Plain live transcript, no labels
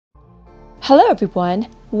Hello everyone,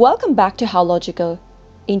 welcome back to How Logical.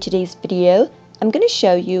 In today's video, I'm going to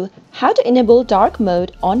show you how to enable dark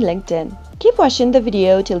mode on LinkedIn. Keep watching the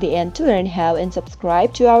video till the end to learn how and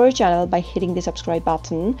subscribe to our channel by hitting the subscribe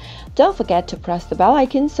button. Don't forget to press the bell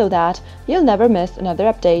icon so that you'll never miss another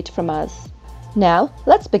update from us. Now,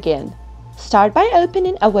 let's begin. Start by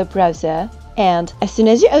opening a web browser. And as soon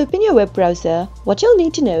as you open your web browser, what you'll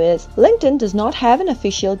need to know is LinkedIn does not have an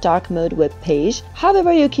official dark mode web page.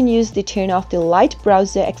 However, you can use the Turn Off the Light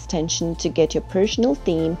browser extension to get your personal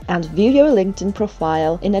theme and view your LinkedIn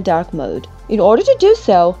profile in a dark mode. In order to do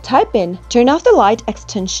so, type in Turn Off the Light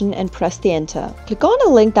extension and press the enter. Click on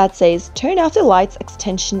a link that says Turn Off the Lights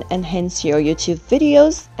extension enhance your YouTube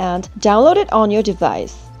videos and download it on your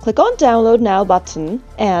device. Click on Download Now button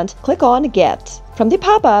and click on Get. From the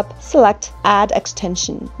pop-up, select Add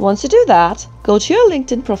Extension. Once you do that, go to your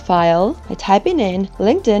LinkedIn profile by typing in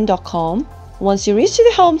linkedin.com. Once you reach to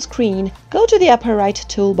the home screen, go to the upper right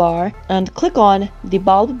toolbar and click on the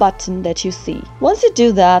bulb button that you see. Once you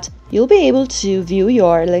do that, you'll be able to view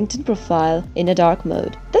your LinkedIn profile in a dark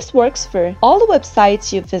mode. This works for all the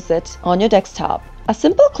websites you visit on your desktop. A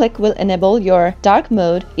simple click will enable your dark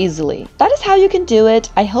mode easily. That is how you can do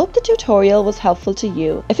it. I hope the tutorial was helpful to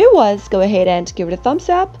you. If it was, go ahead and give it a thumbs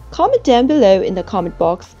up. Comment down below in the comment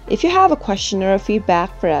box if you have a question or a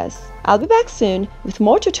feedback for us. I'll be back soon with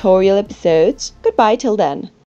more tutorial episodes. Goodbye till then.